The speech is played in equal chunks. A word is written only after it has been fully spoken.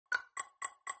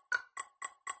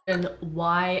And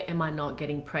why am I not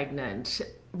getting pregnant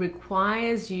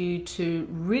requires you to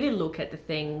really look at the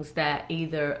things that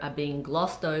either are being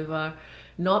glossed over,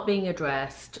 not being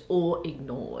addressed, or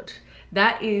ignored.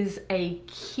 That is a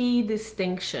key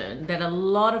distinction that a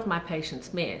lot of my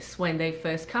patients miss when they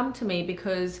first come to me,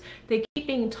 because they keep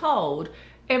being told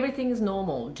everything is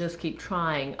normal, just keep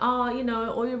trying.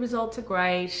 Oh, all your results are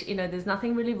great, there's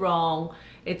nothing really wrong,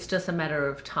 it's just a matter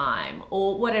of time,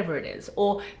 or whatever it is,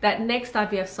 or that next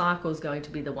IVF cycle is going to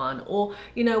be the one, or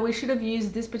we should have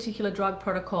used this particular drug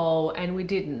protocol and we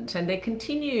didn't. And they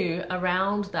continue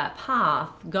around that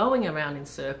path, going around in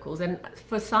circles, and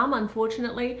for some,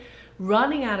 unfortunately,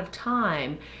 running out of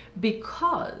time,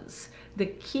 because the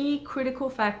key critical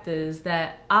factors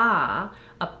that are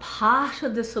a part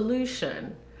of the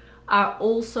solution are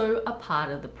also a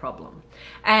part of the problem.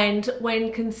 And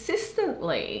when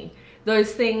consistently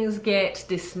those things get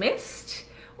dismissed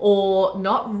or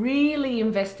not really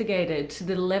investigated to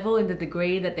the level and the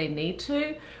degree that they need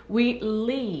to, we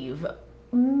leave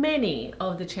many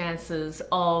of the chances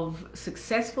of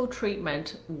successful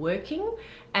treatment working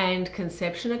and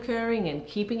conception occurring and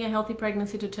keeping a healthy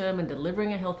pregnancy to term and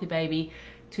delivering a healthy baby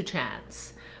to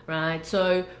chance. Right?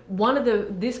 So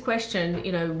this question,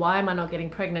 why am I not getting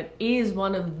pregnant, is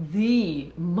one of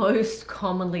the most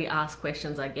commonly asked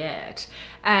questions I get.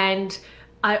 And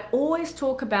I always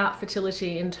talk about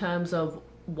fertility in terms of,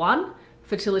 one,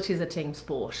 fertility is a team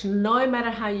sport. No matter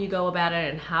how you go about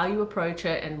it and how you approach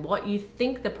it and what you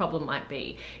think the problem might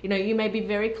be. You may be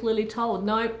very clearly told,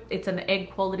 no, it's an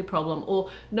egg quality problem, or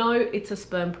no, it's a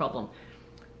sperm problem.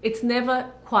 It's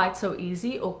never quite so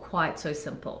easy or quite so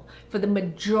simple. For the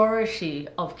majority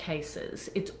of cases,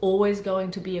 it's always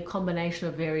going to be a combination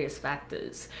of various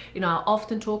factors. I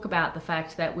often talk about the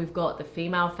fact that we've got the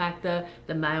female factor,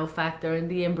 the male factor, and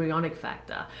the embryonic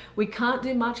factor. We can't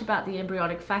do much about the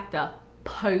embryonic factor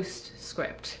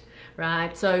postscript,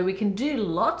 right? So we can do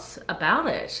lots about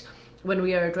it when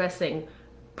we are addressing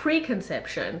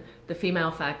preconception, the female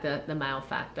factor, the male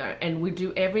factor, and we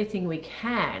do everything we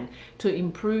can to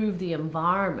improve the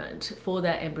environment for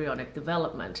that embryonic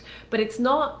development. But it's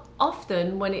not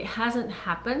often, when it hasn't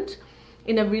happened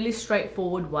in a really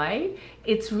straightforward way,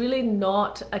 it's really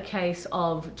not a case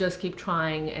of just keep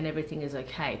trying and everything is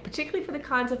okay, particularly for the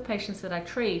kinds of patients that I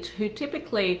treat who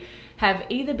typically have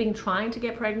either been trying to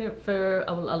get pregnant for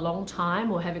a long time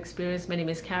or have experienced many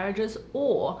miscarriages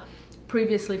or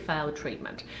previously failed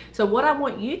treatment. So what I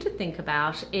want you to think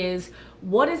about is,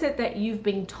 what is it that you've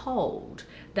been told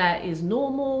that is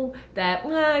normal, that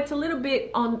it's a little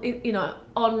bit on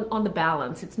the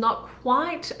balance. It's not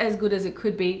quite as good as it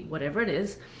could be, whatever it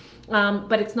is,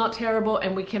 but it's not terrible,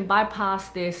 and we can bypass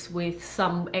this with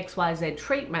some XYZ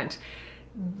treatment.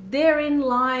 Therein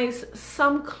lies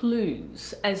some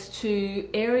clues as to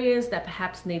areas that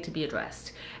perhaps need to be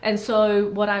addressed. And so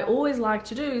what I always like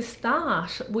to do is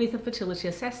start with a fertility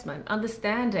assessment,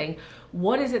 understanding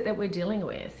what is it that we're dealing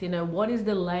with, what is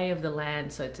the lay of the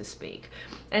land, so to speak.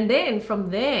 And then from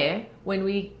there, when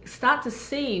we start to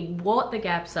see what the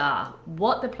gaps are,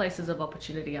 what the places of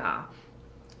opportunity are,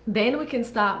 then we can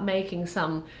start making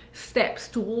some steps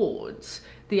towards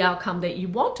the outcome that you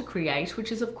want to create,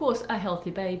 which is, of course, a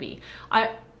healthy baby.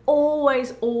 I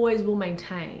always will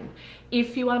maintain,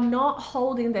 if you are not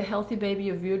holding the healthy baby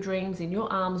of your dreams in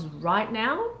your arms right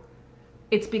now,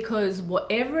 it's because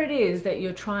whatever it is that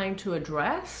you're trying to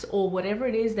address, or whatever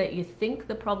it is that you think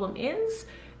the problem is,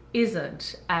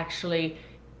 isn't actually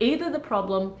either the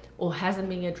problem or hasn't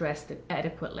been addressed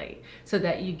adequately so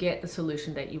that you get the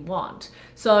solution that you want.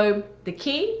 So the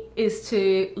key is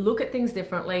to look at things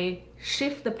differently,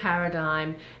 shift the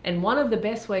paradigm, and one of the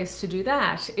best ways to do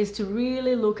that is to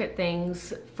really look at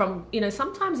things from,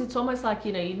 sometimes it's almost like,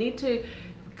 you need to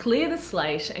clear the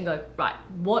slate and go, right,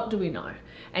 what do we know?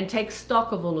 And take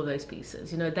stock of all of those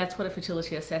pieces. That's what a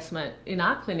fertility assessment in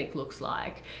our clinic looks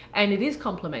like. And it is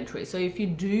complimentary. So if you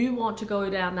do want to go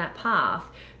down that path,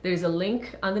 there's a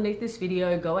link underneath this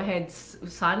video. Go ahead,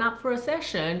 sign up for a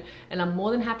session, and I'm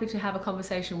more than happy to have a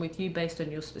conversation with you based on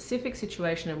your specific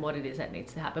situation and what it is that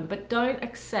needs to happen. But don't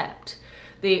accept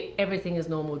the everything is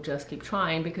normal, just keep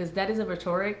trying, because that is a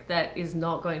rhetoric that is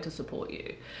not going to support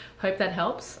you. Hope that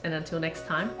helps, and until next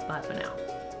time, bye for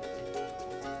now.